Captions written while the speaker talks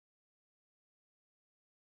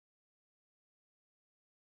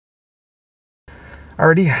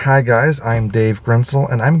Alrighty, hi guys, I'm Dave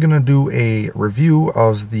Grensel, and I'm going to do a review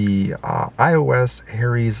of the iOS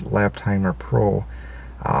Harry's Lap Timer Pro,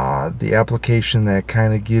 the application that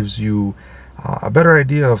kind of gives you a better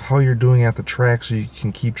idea of how you're doing at the track so you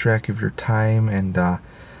can keep track of your time and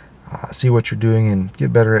see what you're doing and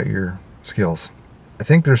get better at your skills. I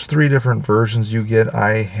think there's 3 different versions you get.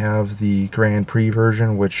 I have the Grand Prix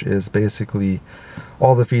version, which is basically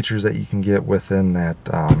all the features that you can get within that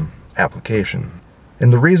application.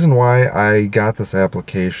 And the reason why I got this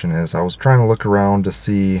application is I was trying to look around to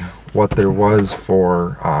see what there was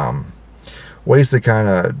for ways to kind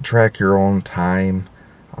of track your own time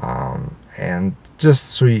and just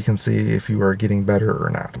so you can see if you are getting better or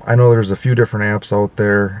not. I know there's a few different apps out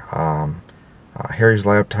there. Harry's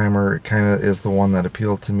Lap Timer kind of is the one that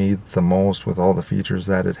appealed to me the most with all the features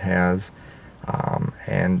that it has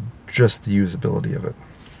and just the usability of it.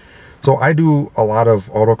 So I do a lot of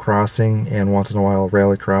autocrossing and once in a while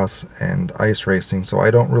rallycross and ice racing, so I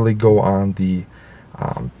don't really go on the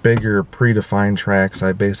bigger predefined tracks.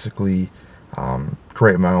 I basically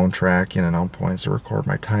create my own track in and out points to record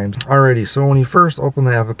my times. Alrighty, so when you first open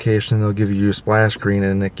the application, they'll give you a splash screen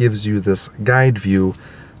and it gives you this guide view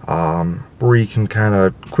where you can kind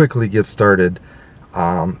of quickly get started.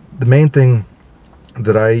 The main thing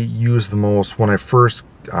that I use the most when I first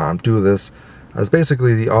do this is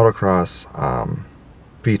basically the autocross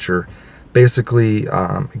feature. Basically,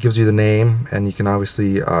 it gives you the name, and you can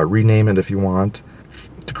obviously rename it if you want.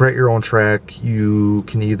 To create your own track, you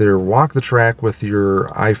can either walk the track with your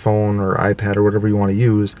iPhone or iPad or whatever you want to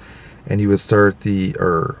use, and you would start the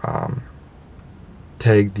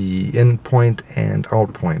tag the in point and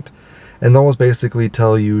out point, and those basically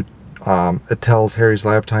tell you. It tells Harry's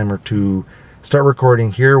Lap Timer to start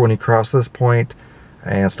recording here when you cross this point,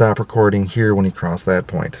 and stop recording here when you cross that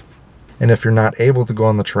point. And if you're not able to go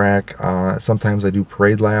on the track, sometimes I do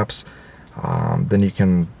parade laps, then you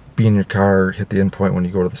can be in your car, hit the end point when you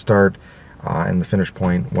go to the start, and the finish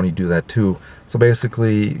point when you do that too. So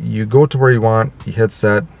basically, you go to where you want, you hit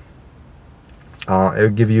set, it'll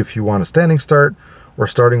give you if you want a standing start or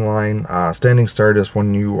starting line. Standing start is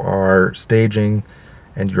when you are staging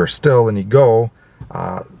and you're still and you go.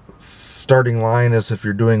 Starting line is if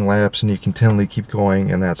you're doing laps and you continually keep going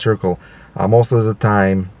in that circle. Most of the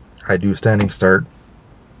time I do standing start,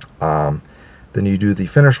 then you do the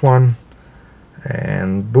finish one,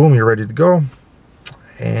 and boom, you're ready to go,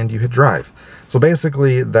 and you hit drive. So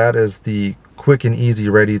basically that is the quick and easy,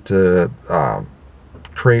 ready to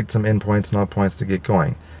create some endpoints and out points to get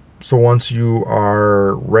going. So once you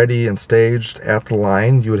are ready and staged at the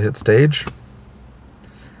line, you would hit stage.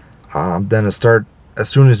 Then as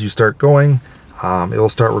soon as you start going, it will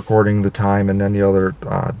start recording the time and any other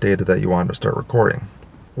data that you want to start recording.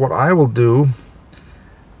 What I will do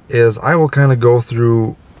is I will kind of go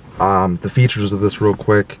through the features of this real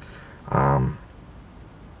quick. I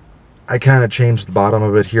kind of changed the bottom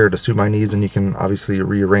of it here to suit my needs, and you can obviously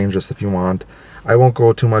rearrange this if you want. I won't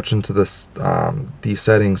go too much into this these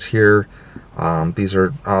settings here. These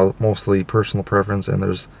are mostly personal preference, and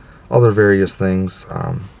there's other various things.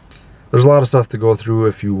 There's a lot of stuff to go through.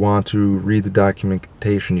 If you want to read the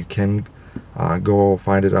documentation, you can go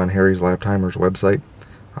find it on Harry's Lap Timer's website.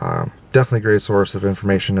 Definitely a great source of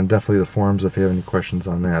information, and definitely the forums if you have any questions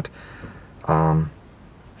on that.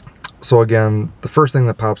 So again, the first thing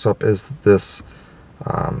that pops up is this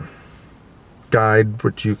guide,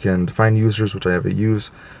 which you can define users, which I have a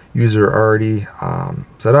user already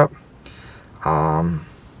set up.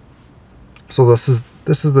 So this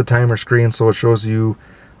is the timer screen, so it shows you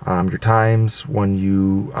your times when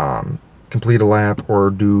you complete a lap or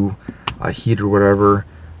do a heat or whatever.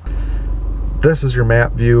 This is your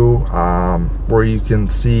map view where you can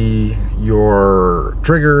see your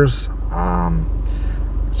triggers,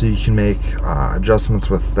 so you can make adjustments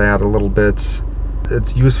with that a little bit.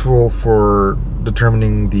 It's useful for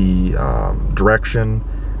determining the direction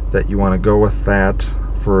that you want to go with that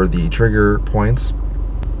for the trigger points.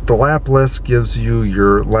 The lap list gives you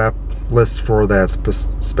your lap list for that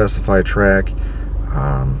specified track,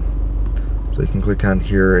 so you can click on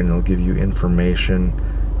here and it'll give you information.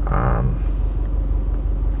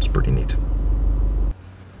 It's pretty neat.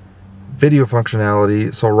 Video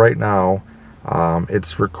functionality. So right now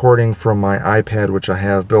it's recording from my iPad, which I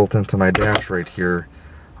have built into my dash right here,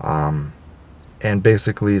 and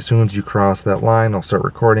basically as soon as you cross that line, I'll start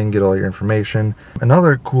recording, get all your information.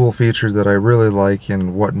 Another cool feature that I really like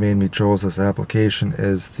and what made me choose this application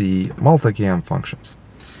is the multicam functions.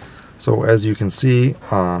 So as you can see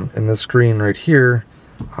in this screen right here,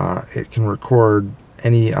 it can record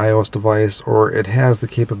any iOS device, or it has the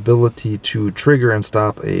capability to trigger and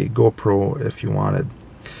stop a GoPro if you wanted.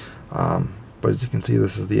 But as you can see,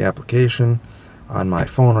 this is the application on my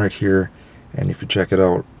phone right here, and if you check it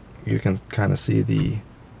out, you can kind of see the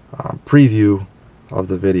preview of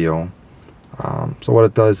the video. So what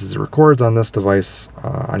it does is it records on this device,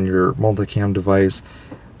 on your multicam device.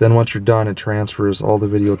 Then once you're done, it transfers all the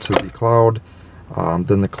video to the cloud,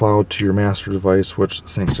 then the cloud to your master device, which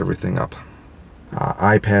syncs everything up.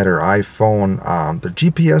 iPad or iPhone, the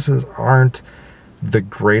GPSs aren't the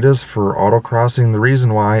greatest for autocrossing. The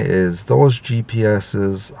reason why is those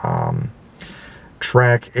GPSs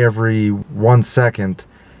track every 1 second.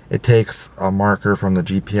 It takes a marker from the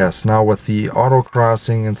GPS. Now with the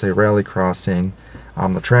autocrossing and say rally crossing,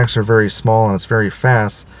 the tracks are very small and it's very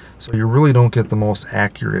fast, so you really don't get the most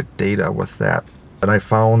accurate data with that. And I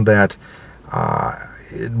found that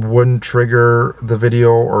it wouldn't trigger the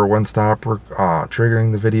video, or wouldn't stop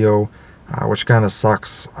triggering the video, which kind of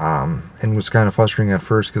sucks, and was kind of frustrating at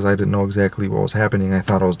first because I didn't know exactly what was happening. I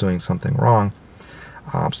thought I was doing something wrong.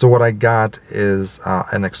 So what I got is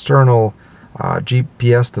an external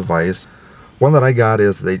GPS device. One that I got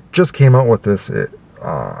is, they just came out with this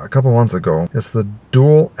a couple months ago. It's the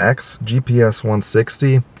PLX GPS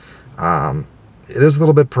 160. It is a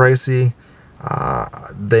little bit pricey.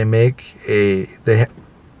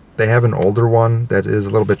 They have an older one that is a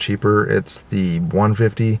little bit cheaper. It's the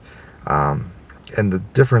 150, and the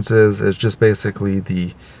difference is just basically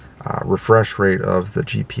the refresh rate of the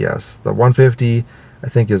GPS. The 150 I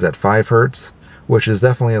think is at 5 Hertz, which is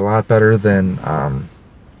definitely a lot better than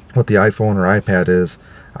what the iPhone or iPad is,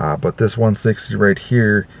 but this 160 right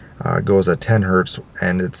here goes at 10 Hertz,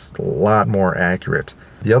 and it's a lot more accurate.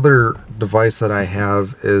 The other device that I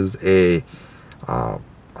have is a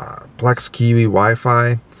PLX Kiwi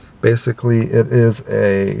Wi-Fi. Basically, it is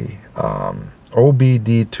a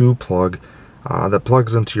OBD2 plug that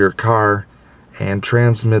plugs into your car and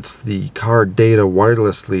transmits the car data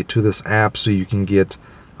wirelessly to this app, so you can get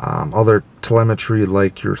other telemetry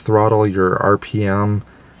like your throttle, your RPM,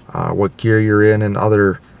 what gear you're in, and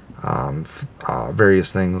other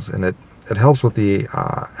various things. And it helps with the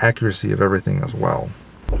accuracy of everything as well.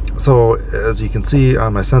 So as you can see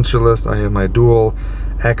on my sensor list, I have my dual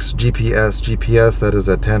X GPS that is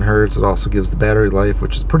at 10 Hertz. It also gives the battery life,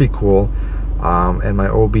 which is pretty cool. And my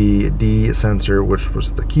OBD sensor, which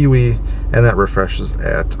was the Kiwi, and that refreshes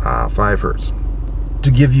at 5 Hertz.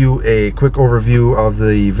 To give you a quick overview of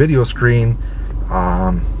the video screen,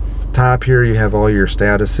 top here you have all your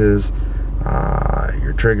statuses,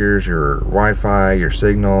 your triggers, your Wi-Fi, your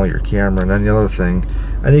signal, your camera, and any other thing.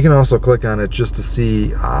 And you can also click on it just to see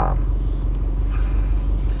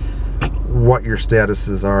what your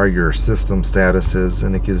statuses are, your system statuses,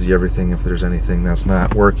 and it gives you everything. If there's anything that's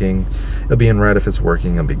not working, it'll be in red. If it's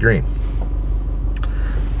working, it'll be green.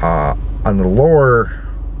 On the lower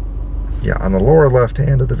left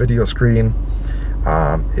hand of the video screen,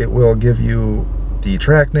 it will give you the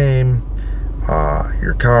track name,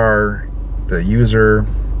 your car, the user,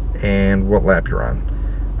 and what lap you're on.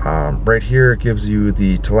 Right here it gives you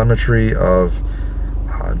the telemetry of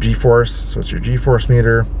G-force, so it's your G-force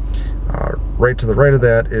meter. Right to the right of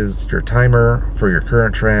that is your timer for your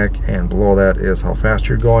current track, and below that is how fast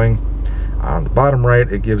you're going. On the bottom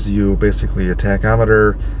right, it gives you basically a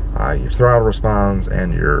tachometer, your throttle response,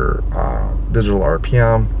 and your digital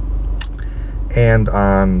RPM. And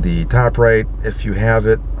on the top right, if you have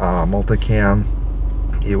it multicam,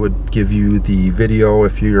 it would give you the video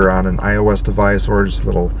if you're on an iOS device, or just a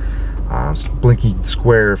little blinking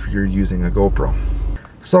square if you're using a GoPro.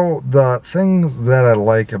 So the things that I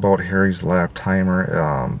like about Harry's lap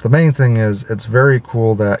timer, the main thing is it's very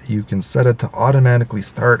cool that you can set it to automatically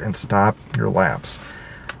start and stop your laps.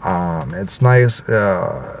 It's nice,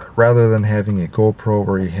 rather than having a GoPro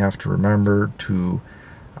where you have to remember to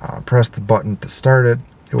press the button to start it,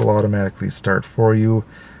 it will automatically start for you.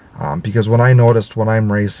 Because when I noticed when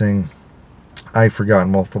I'm racing, I've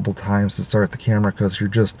forgotten multiple times to start the camera, because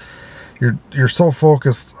you're so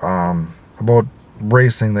focused about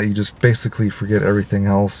racing that you just basically forget everything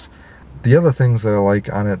else. The other things that I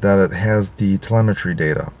like on it, that it has the telemetry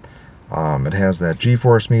data. It has that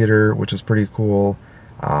G-force meter, which is pretty cool.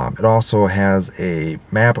 It also has a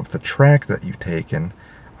map of the track that you've taken,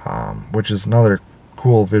 which is another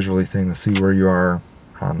cool visually thing to see where you are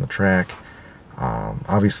on the track.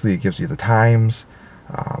 Obviously it gives you the times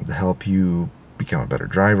to help you become a better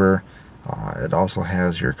driver. It also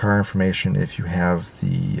has your car information if you have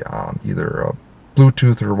the either a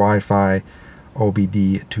Bluetooth or Wi-Fi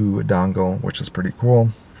OBD2 dongle, which is pretty cool.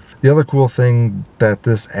 The other cool thing that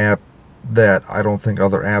this app that I don't think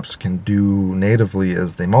other apps can do natively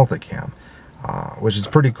is the multicam, which is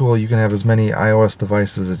pretty cool. You can have as many iOS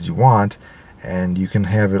devices as you want, and you can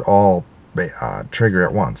have it all trigger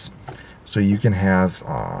at once. So you can have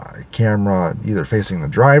a camera either facing the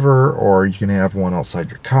driver, or you can have one outside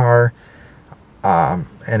your car, and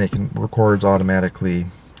it records automatically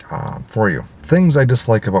for you. Things I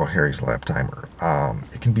dislike about Harry's lap timer: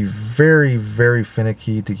 it can be very, very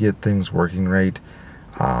finicky to get things working right.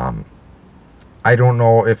 I don't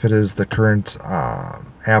know if it is the current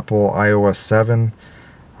Apple iOS 7,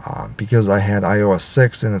 because I had iOS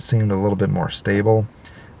 6 and it seemed a little bit more stable.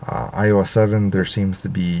 iOS 7, there seems to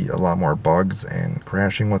be a lot more bugs and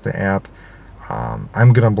crashing with the app.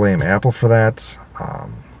 I'm going to blame Apple for that.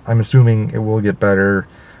 I'm assuming it will get better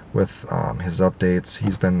with his updates.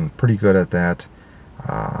 He's been pretty good at that.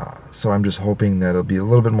 So I'm just hoping that it'll be a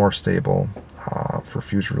little bit more stable for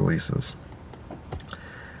future releases.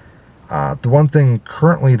 The one thing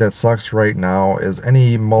currently that sucks right now is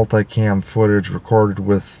any multicam footage recorded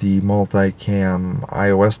with the multicam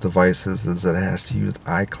iOS devices is that it has to use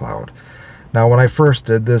iCloud. Now, when I first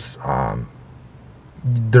did this,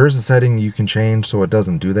 there is a setting you can change so it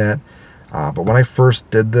doesn't do that. But when I first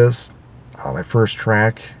did this, my first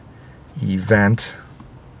track event,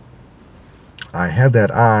 I had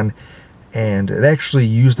that on, and it actually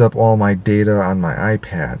used up all my data on my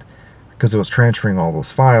iPad, because it was transferring all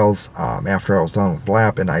those files after I was done with the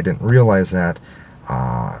lap, and I didn't realize that.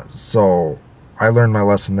 So I learned my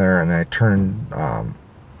lesson there, and I turned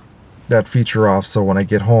that feature off, so when I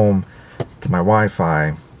get home to my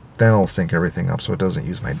Wi-Fi, then it'll sync everything up so it doesn't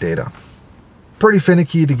use my data. Pretty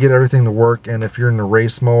finicky to get everything to work, and if you're in the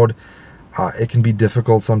race mode, it can be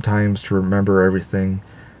difficult sometimes to remember everything.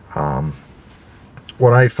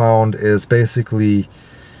 What I found is basically,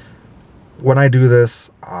 when I do this,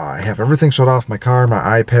 I have everything shut off: my car,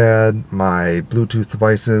 my iPad, my Bluetooth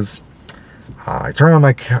devices. I turn on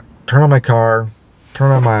my car,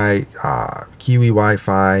 turn on my Kiwi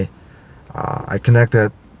Wi-Fi. I connect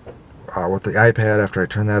that with the iPad after I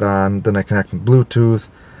turn that on. Then I connect with Bluetooth.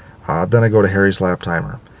 Then I go to Harry's lap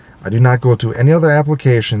timer. I do not go to any other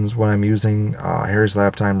applications when I'm using Harry's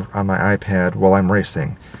lap timer on my iPad while I'm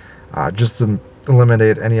racing, just to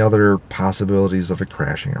eliminate any other possibilities of it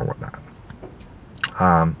crashing or whatnot.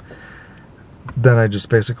 Then I just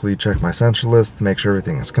basically check my essential list to make sure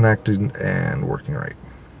everything is connected and working right.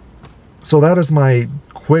 So that is my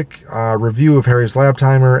quick review of Harry's lap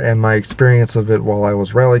timer and my experience of it while I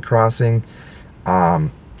was rallycrossing.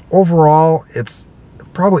 Overall, it's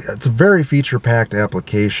a very feature-packed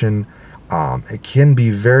application. It can be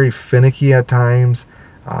very finicky at times.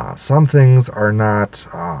 Some things are not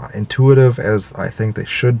intuitive as I think they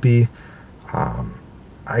should be.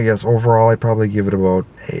 I guess overall I'd probably give it about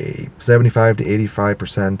a 75 to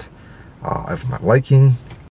 85% of my liking.